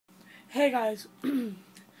Hey guys,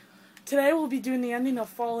 today we'll be doing the ending of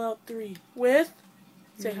Fallout 3 with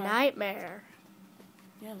Nightmare.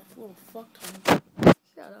 Yeah, that little fucktime.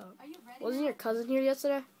 Shut up. Wasn't your cousin here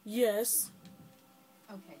yesterday? Yes.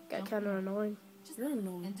 Okay. Got kind of annoying. You're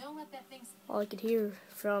annoying. And don't let that thing... All I could hear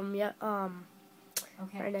from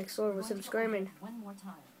right next door was him screaming. One more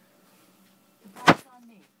time. The ball's on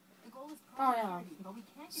me. The goal is yeah. but we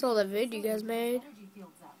can't Saw the vid you guys made.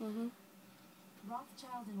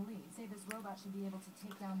 Rothschild and Lee say this robot should be able to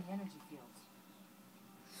take down the energy fields.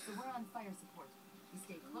 So we're on fire support. We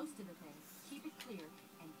stay close to the thing, keep it clear,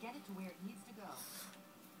 and get it to where it needs to go.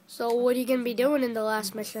 So what are you gonna be doing in the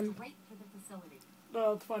last mission? Straight for the facility.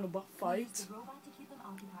 The final fight.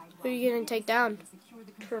 Who are you gonna take down?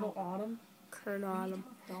 Colonel Autumn. Colonel Autumn.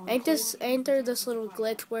 Ain't there this little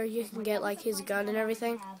glitch where you can get like his gun and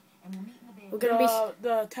everything? We're gonna be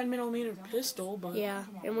the 10mm pistol, but yeah,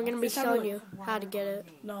 and we're gonna be showing you how to get it.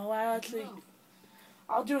 No,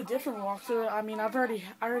 I'll do a different walkthrough. I mean, I already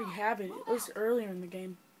have it. It was earlier in the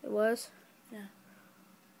game. It was? Yeah.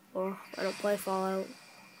 Well, I don't play Fallout.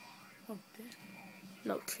 Oh,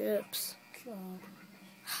 no chips. God.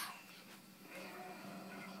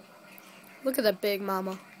 Look at that big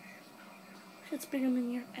mama. It's bigger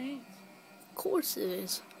than your ass. Of course it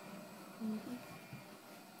is.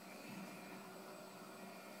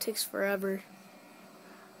 Takes forever.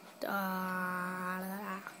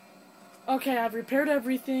 Okay, I've repaired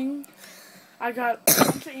everything. I got a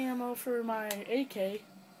bunch of ammo for my AK.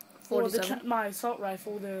 Or my assault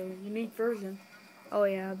rifle, the unique version. Oh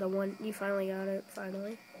yeah, the one, you finally got it,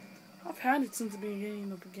 finally. I've had it since the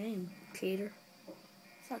beginning of the game. Cheater.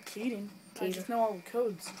 It's not cheating. I just know all the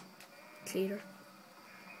codes. Cheater.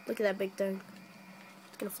 Look at that big thing.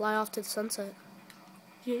 It's gonna fly off to the sunset.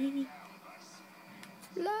 Yay.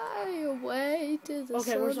 Fly away to the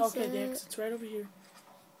sunset. Okay, Dix, it's right over here.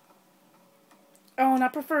 Oh, and I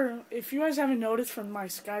prefer, if you guys haven't noticed from my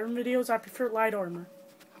Skyrim videos, I prefer light armor.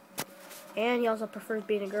 And he also prefers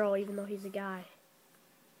being a girl, even though he's a guy.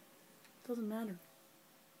 Doesn't matter.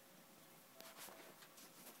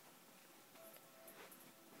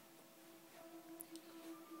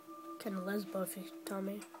 Kind of lesbo, if you tell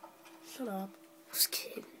me. Shut up. Just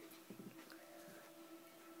kidding.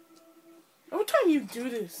 Every time you do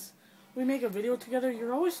this, we make a video together,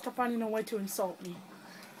 you're always finding a way to insult me.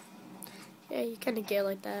 Yeah, you kind of get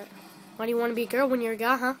like that. Why do you want to be a girl when you're a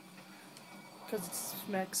guy, huh? Because it's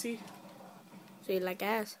smexy. So you like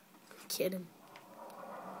ass? Kidding.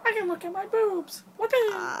 I can look at my boobs. What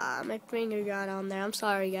the? My finger got on there. I'm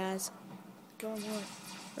sorry, guys. Go on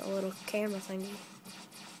what? A little camera thingy.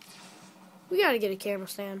 We gotta get a camera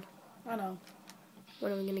stand. I know.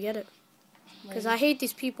 When are we gonna get it? Because I hate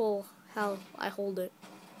these people, how I hold it.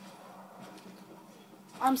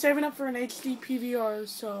 I'm saving up for an HD PVR,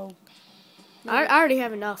 so... I already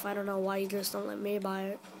have enough. I don't know why you just don't let me buy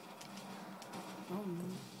it. I don't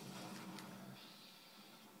know.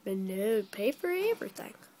 But no, pay for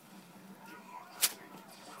everything.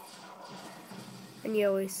 And you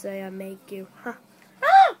always say I make you, huh?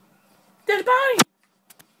 Ah! Dead body!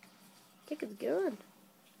 Kick is good.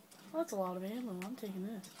 Well, that's a lot of ammo. I'm taking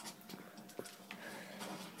this.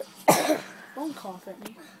 Don't cough at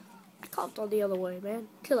me. Coughed all the other way, man.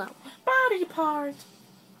 Chill out. Body part!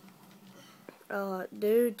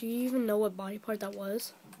 Dude, do you even know what body part that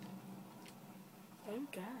was? Oh,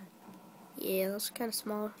 God. Yeah, that's kind of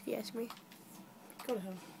small, if you ask me. Go to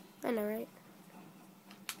hell. I know, right?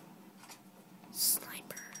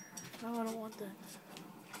 Sniper. No, I don't want that.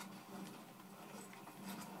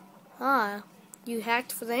 Ah, you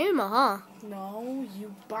hacked for the ammo, huh? No,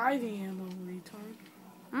 you buy the ammo, retard.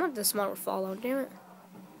 I'm not this smart with Fallout, damn it.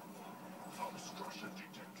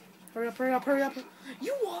 Hurry up, hurry up, hurry up.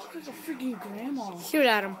 You walk like a freaking grandma. Shoot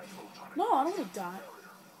at him. No, I don't want to die.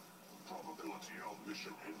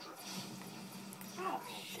 Oh,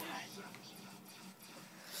 shit.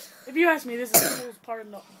 If you ask me, this is the coolest part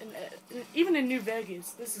of even in New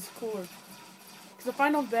Vegas, this is cooler. Because the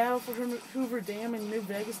final battle for Hoover Dam in New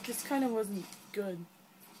Vegas just kind of wasn't good.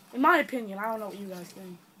 In my opinion, I don't know what you guys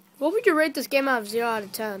think. What would you rate this game out of 0 out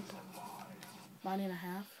of 10?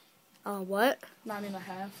 9.5. What?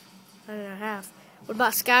 9.5. 9.5. What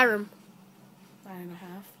about Skyrim?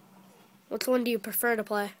 9.5. Which one do you prefer to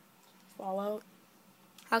play? Fallout.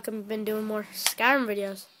 How come you've been doing more Skyrim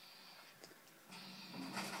videos?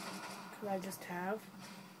 Because I just have.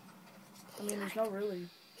 I mean, there's no really.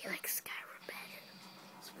 You like Skyrim better.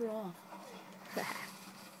 Screw off.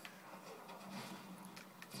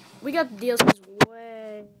 We got the DLCs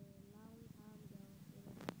way.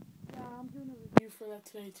 Yeah, I'm doing a review for that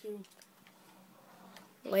today, too.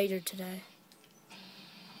 Later today.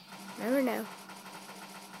 Never know.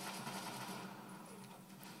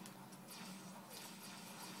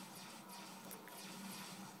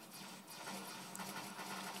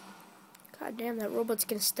 God damn, that robot's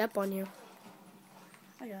gonna step on you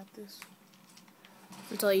I got this.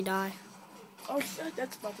 until you die. Oh shit,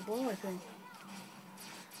 that's about to blow, I think.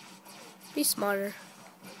 Be smarter.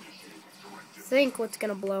 Think what's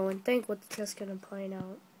gonna blow and think what's just gonna plane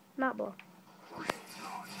out. Not blow.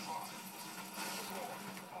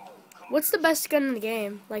 What's the best gun in the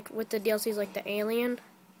game? Like with the DLCs, like the Alien?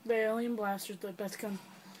 The Alien Blaster's the best gun.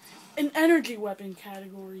 In energy weapon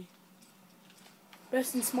category.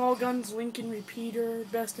 Best in small guns, Lincoln Repeater.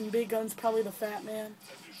 Best in big guns, probably the Fat Man.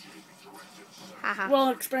 Haha. Well,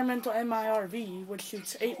 experimental MIRV, which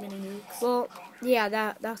shoots 8 mini nukes. Well, yeah,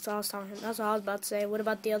 that's what I was talking. That's what I was about to say. What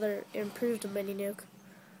about the other improved mini nuke?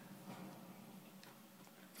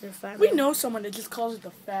 Your Fat We Man. know someone that just calls it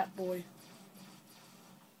the Fat Boy.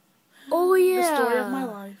 Oh yeah. The story of my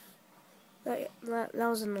life. That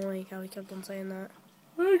was annoying how he kept on saying that.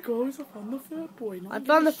 Hey guys, I found the Fat Boy. No I one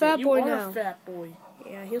found gives the a Fat shit. Boy You are now. a Fat Boy.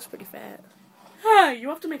 Yeah, he was pretty fat. Hey, you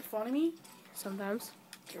have to make fun of me? Sometimes.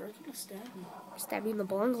 Jared, you're gonna stab me. Stab you in the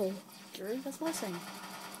bunghole. Jared, that's my saying.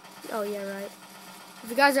 Oh yeah, right. If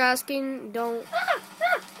you guys are asking, don't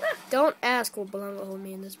ask what bunghole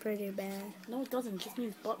means. It's pretty bad. No, it doesn't. It just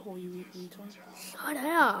means butthole, you retard. Shut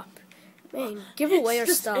up, man. Give away your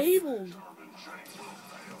It's stuff. disabled.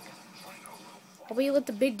 How about you let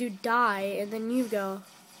the big dude die and then you go?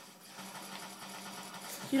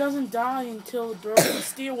 He doesn't die until Broken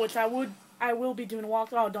Steel, which I will be doing a walk.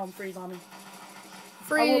 Oh, don't freeze on me.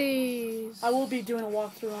 Freeze. I will be doing a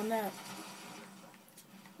walkthrough on that.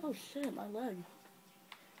 Oh shit, my leg.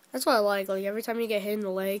 That's what I like. Like every time you get hit in the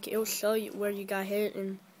leg, it'll show you where you got hit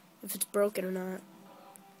and if it's broken or not.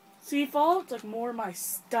 See, Fallout's like more my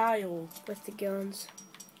style. With the guns.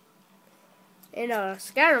 In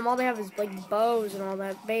Skyrim, all they have is like bows and all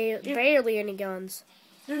that. Barely any guns.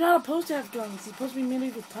 They're not supposed to have guns. It's supposed to be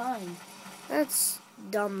medieval time. That's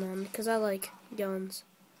dumb then, because I like guns.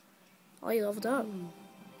 Oh, you leveled up.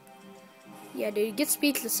 Yeah, dude, get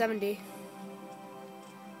speed to 70.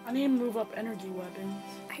 I need to move up energy weapons.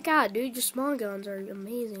 My god, dude, your small guns are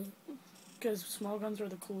amazing. Because small guns are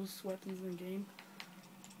the coolest weapons in the game.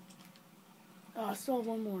 Oh, I still have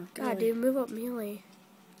one more. God, Really. dude, move up melee.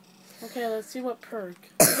 Okay, let's see what perk.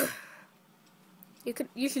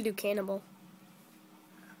 You should do cannibal.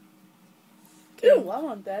 Ew, I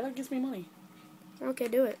want that. That gives me money. Okay,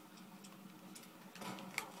 do it.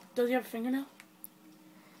 Does he have a fingernail?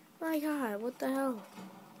 My god, what the hell?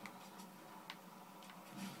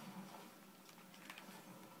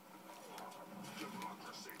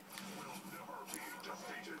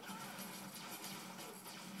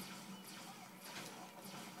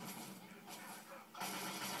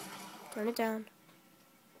 Turn it down.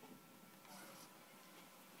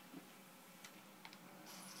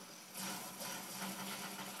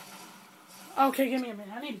 Okay, give me a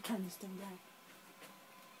minute. I need to turn this thing down.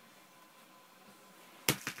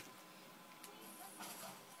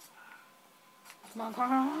 Come on,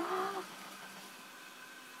 come on.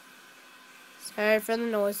 Sorry for the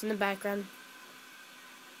noise in the background.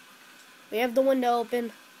 We have the window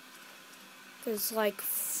open. It's like...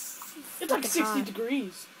 It's like 60 hot.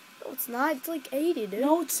 degrees. No, it's not. It's like 80, dude.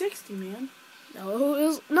 No, it's 60, man. No,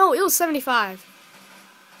 it was 75.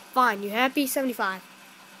 Fine, you happy? 75.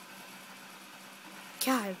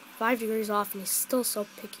 God, 5 degrees off and he's still so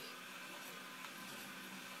picky.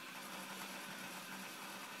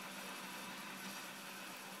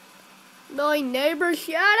 My neighbor,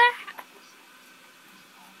 shut up!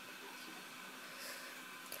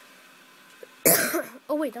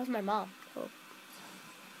 Oh wait, that was my mom. Oh.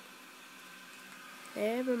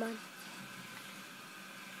 Never mind.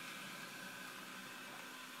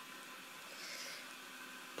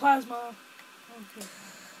 Plasma. Okay.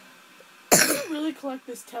 I should really collect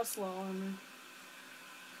this Tesla armor.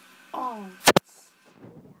 Oh.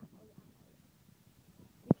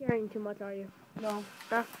 You're carrying too much, are you? No.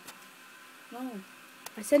 Huh? No.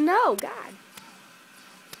 I said no, God.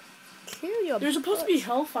 Kill your There's supposed to be butts.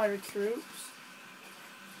 Hellfire troops.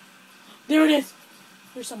 There it is.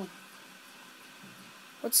 There's someone.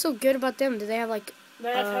 What's so good about them? Do they have like...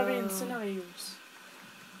 They have heavy incinerators.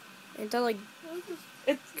 Ain't that like...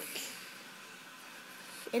 It's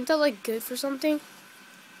good for something?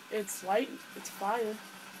 It's light. It's fire.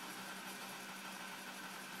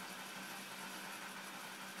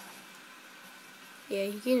 Yeah,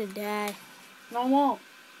 you're gonna die. No, I won't.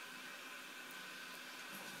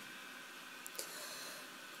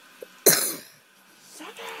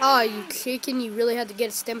 Oh, you chicken, you really had to get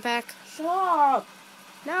a stim pack? Shut up.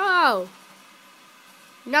 No!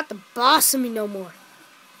 You're not the boss of me no more.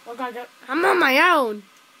 Oh god, I'm on my own.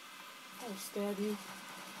 I'll stab you.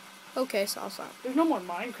 Okay, so I'll stop. There's no more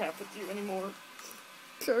Minecraft with you anymore.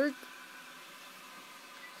 Jerk.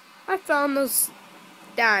 I found those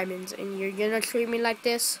diamonds, and you're gonna treat me like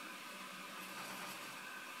this?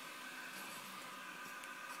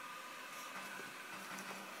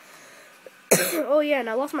 Oh yeah, and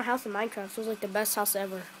I lost my house in Minecraft, so it was like the best house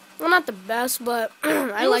ever. Well, not the best, but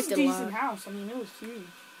I liked it a It was a lot. decent house. I mean, it was huge.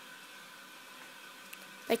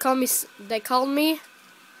 They called me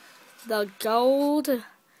the Gold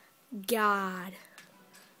God,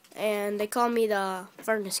 and they call me the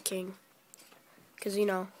Furnace King, because you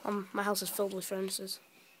know my house is filled with furnaces.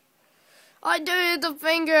 I did the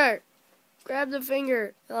finger. Grab the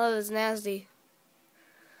finger. Oh, that's nasty.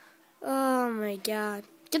 Oh my god.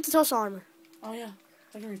 Get the toast armor. Oh yeah,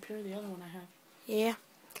 I can repair the other one I have. Yeah.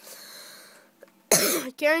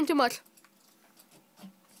 Carrying too much.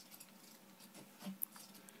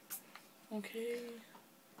 Okay.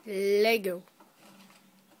 Lego.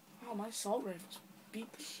 Oh, my assault rifles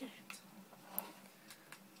beat the shit.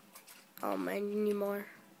 Oh man, you need more.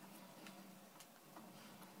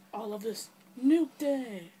 I love this. Nuke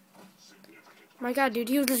day. My god, dude,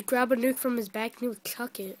 he would just grab a nuke from his back and he would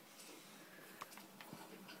chuck it.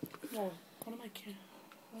 Whoa, what am I carrying?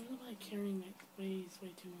 What am I carrying that weighs way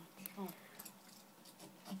too much? Oh.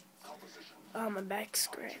 Oh, my back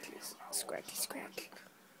scratches. Scratchy, scratch.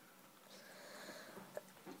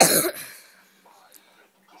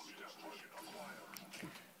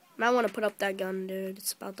 Might want to put up that gun, dude.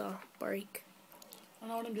 It's about to break. I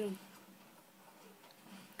know what I'm doing.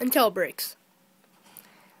 Until it breaks.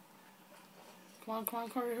 Come on, come on,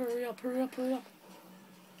 hurry up, hurry up, hurry up.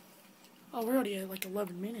 Oh, we're already at like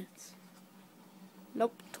 11 minutes.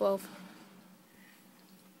 Nope, 12.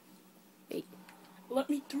 8. Let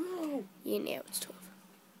me through. Yeah, now it's 12.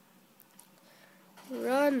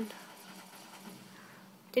 Run.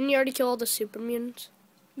 Didn't you already kill all the super mutants?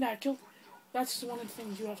 Nah, that's one of the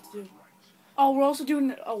things you have to do. Oh, we're also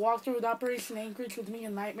doing a walkthrough with Operation Anchorage with me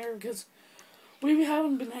and Nightmare because we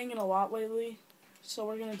haven't been hanging a lot lately. So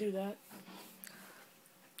we're going to do that.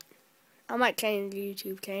 I might change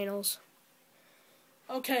YouTube channels.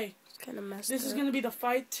 Okay. It's kind of messed This up. is going to be the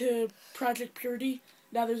fight to Project Purity.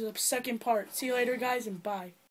 Now there's a second part. See you later, guys, and bye.